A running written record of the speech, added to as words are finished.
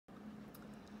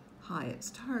Hi, it's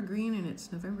Tara Green, and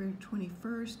it's November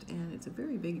 21st, and it's a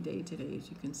very big day today, as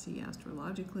you can see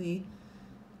astrologically.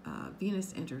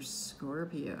 Venus enters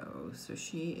Scorpio, so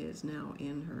she is now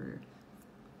in her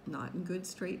not in good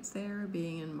straits there,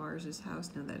 being in Mars's house.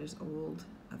 Now that is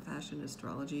old-fashioned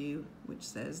astrology, which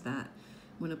says that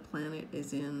when a planet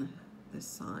is in the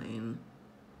sign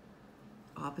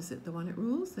opposite the one it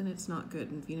rules, then it's not good.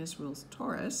 And Venus rules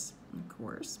Taurus, of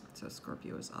course, so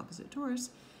Scorpio is opposite Taurus,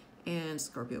 and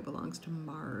Scorpio belongs to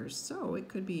Mars, so it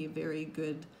could be a very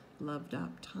good loved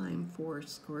up time for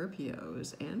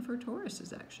Scorpios and for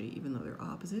Tauruses, actually, even though they're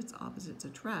opposites. Opposites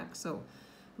attract. So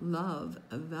love,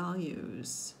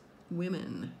 values,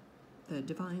 women, the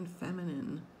divine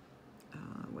feminine.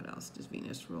 What else does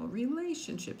Venus rule?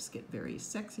 Relationships get very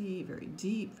sexy, very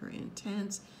deep, very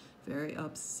intense, very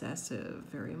obsessive,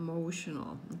 very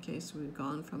emotional. Okay, so we've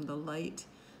gone from the light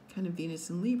kind of Venus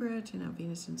in Libra to now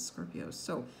Venus in Scorpio.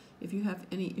 So if you have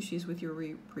any issues with your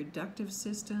reproductive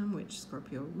system, which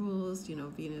Scorpio rules,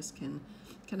 Venus can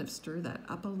kind of stir that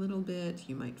up a little bit.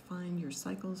 You might find your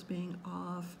cycles being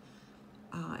off.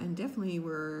 And definitely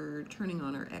we're turning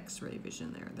on our X-ray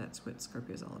vision there. That's what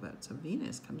Scorpio is all about. So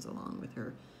Venus comes along with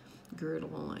her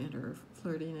girdle and her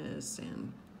flirtiness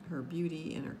and her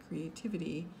beauty and her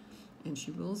creativity. And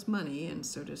she rules money, and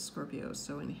so does Scorpio.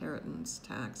 So inheritance,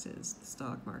 taxes, the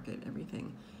stock market,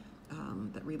 everything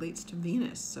that relates to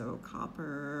Venus. So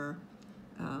copper,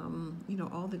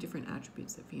 all the different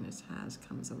attributes that Venus has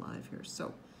comes alive here.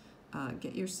 So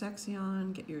get your sexy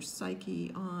on, get your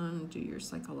psyche on, do your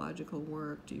psychological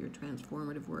work, do your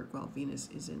transformative work while Venus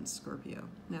is in Scorpio.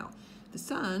 Now, the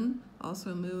Sun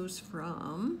also moves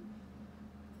from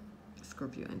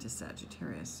Scorpio into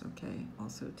Sagittarius, okay,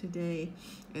 also today.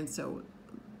 And so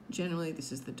generally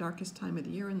this is the darkest time of the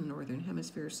year in the northern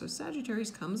hemisphere. So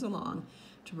Sagittarius comes along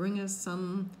to bring us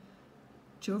some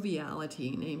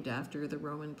joviality, named after the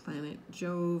Roman planet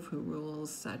Jove, who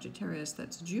rules Sagittarius.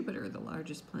 That's Jupiter, the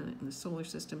largest planet in the solar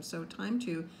system. So time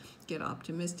to get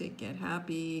optimistic, get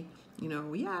happy,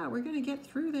 yeah, we're going to get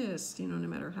through this, no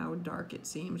matter how dark it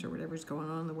seems or whatever's going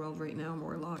on in the world right now,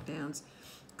 more lockdowns,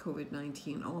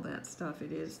 COVID-19, all that stuff.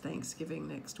 It is Thanksgiving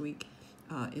next week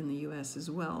in the US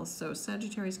as well. So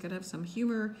Sagittarius got to have some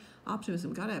humor,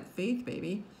 optimism, got to have faith,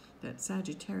 baby. That's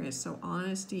Sagittarius. So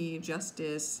honesty,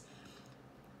 justice.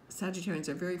 Sagittarians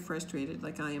are very frustrated,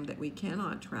 like I am, that we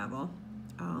cannot travel,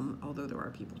 although there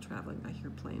are people traveling. I hear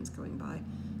planes going by.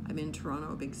 I'm in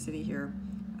Toronto, a big city here,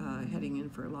 heading in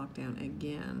for a lockdown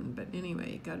again. But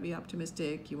anyway, you got to be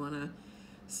optimistic. You want to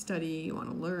study, you want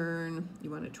to learn, you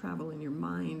want to travel in your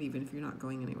mind, even if you're not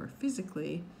going anywhere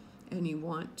physically, and you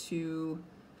want to,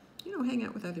 hang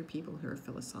out with other people who are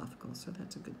philosophical, so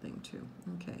that's a good thing too.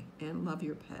 Okay, and love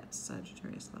your pets.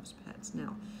 Sagittarius loves pets.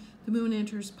 Now, the moon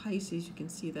enters Pisces. You can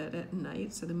see that at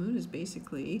night, so the moon is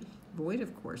basically void,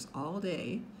 of course, all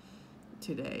day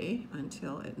today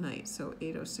until at night. So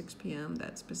 8:06 p.m.,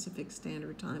 that's Pacific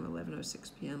Standard Time,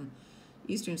 11:06 p.m.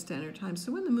 Eastern Standard Time.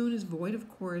 So when the moon is void, of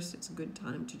course, it's a good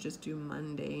time to just do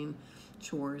mundane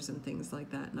chores and things like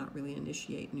that, not really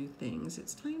initiate new things.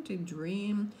 It's time to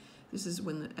dream. This is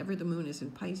whenever the moon is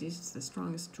in Pisces, it's the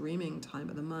strongest dreaming time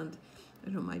of the month. I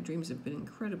know my dreams have been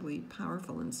incredibly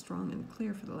powerful and strong and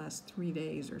clear for the last 3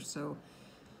 days or so.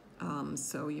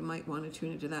 So you might want to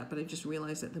tune into that, but I just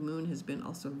realized that the moon has been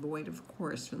also void, of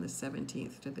course, from the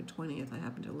 17th to the 20th. I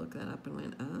happened to look that up and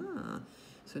went,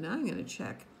 So now I'm going to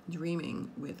check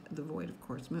dreaming with the void, of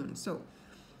course, moon. So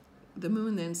the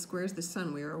moon then squares the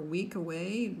sun. We are a week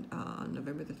away on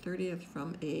November the 30th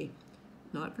from a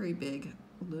not very big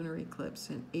lunar eclipse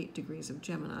in 8 degrees of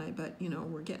Gemini, but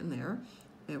we're getting there.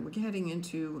 And we're heading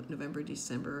into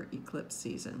November-December eclipse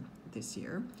season this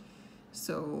year.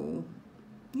 So,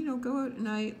 go out at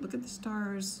night, look at the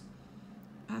stars,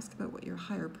 ask about what your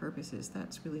higher purpose is.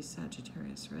 That's really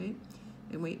Sagittarius, right?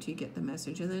 And wait till you get the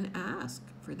message, and then ask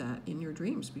for that in your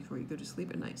dreams before you go to sleep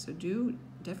at night. So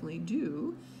definitely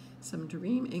do some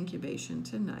dream incubation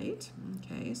tonight.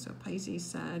 Okay, so Pisces,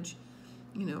 Sag,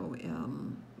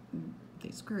 they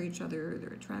square each other,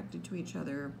 they're attracted to each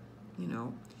other,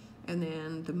 and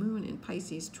then the moon in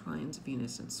Pisces trines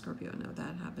Venus and Scorpio. Now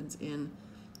that happens in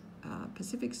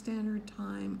Pacific Standard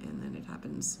Time, and then it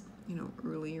happens,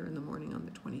 earlier in the morning on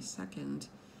the 22nd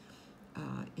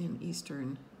in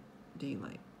Eastern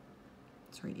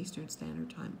Standard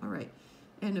Time. All right,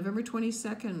 and November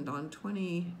 22nd on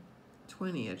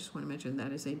 2020, I just want to mention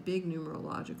that is a big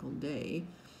numerological day,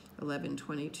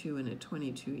 11/22 in a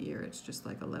 22 year. It's just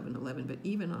like 11/11, but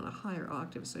even on a higher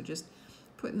octave. So just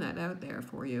putting that out there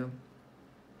for you.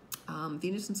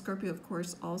 Venus and Scorpio, of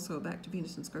course, also back to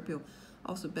Venus and Scorpio,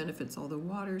 also benefits all the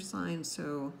water signs.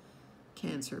 So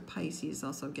Cancer, Pisces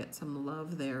also get some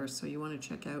love there. So you want to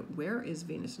check out where is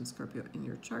Venus and Scorpio in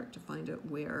your chart to find out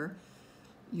where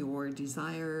your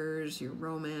desires, your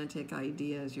romantic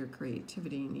ideas, your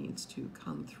creativity needs to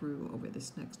come through over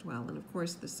this next while. And of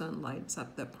course, the sun lights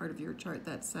up that part of your chart,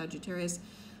 that's Sagittarius.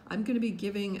 I'm going to be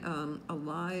giving a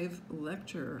live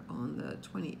lecture on the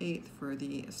 28th for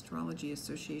the Astrology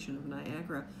Association of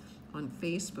Niagara on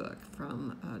Facebook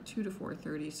from 2 to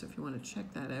 4:30. So if you want to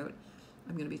check that out,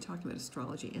 I'm going to be talking about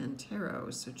astrology and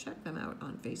tarot. So check them out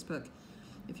on Facebook.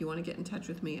 If you want to get in touch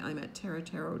with me, I'm at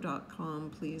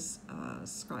tarottarot.com. Please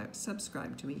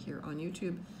subscribe to me here on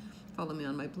YouTube. Follow me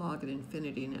on my blog at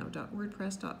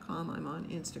infinitynow.wordpress.com. I'm on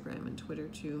Instagram and Twitter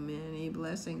too. Many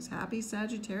blessings. Happy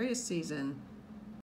Sagittarius season.